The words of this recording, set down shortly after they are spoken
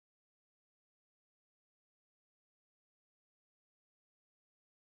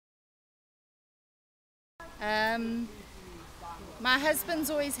My husband's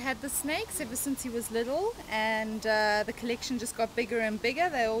always had the snakes ever since he was little, and the collection just got bigger and bigger.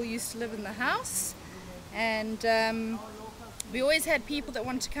 They all used to live in the house, and we always had people that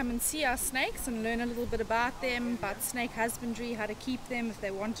wanted to come and see our snakes and learn a little bit about them, about snake husbandry, how to keep them if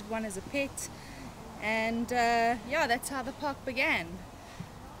they wanted one as a pet. And yeah, that's how the park began.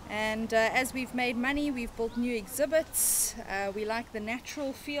 And as we've made money, we've built new exhibits. We like the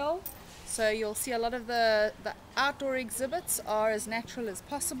natural feel, so you'll see a lot of the outdoor exhibits are as natural as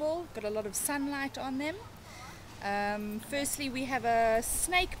possible, got a lot of sunlight on them. Firstly, we have a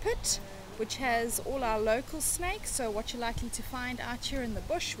snake pit which has all our local snakes, so what you're likely to find out here in the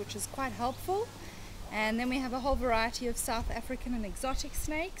bush, which is quite helpful. And then we have a whole variety of South African and exotic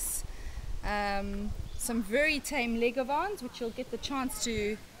snakes, some very tame Legavans which you'll get the chance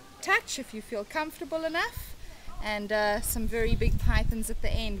to touch if you feel comfortable enough, and some very big pythons at the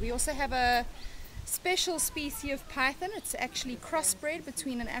end. We also have a special species of python. It's actually crossbred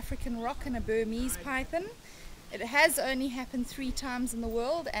between an African rock and a Burmese python. It has only happened 3 times in the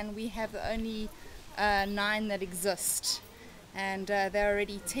world, and we have the only 9 that exist, and they're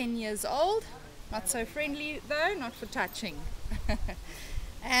already 10 years old. Not so friendly though, not for touching.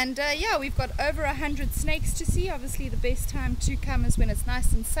 And yeah, we've got over 100 snakes to see. Obviously the best time to come is when it's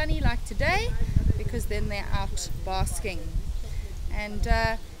nice and sunny like today, because then they're out basking. And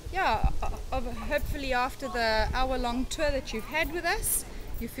yeah, hopefully after the hour-long tour that you've had with us,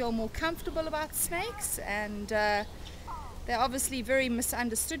 you feel more comfortable about snakes. And they're obviously very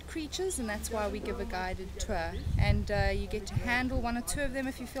misunderstood creatures, and that's why we give a guided tour. And you get to handle 1 or 2 of them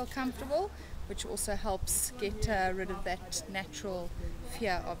if you feel comfortable, which also helps get rid of that natural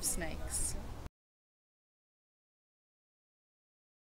fear of snakes.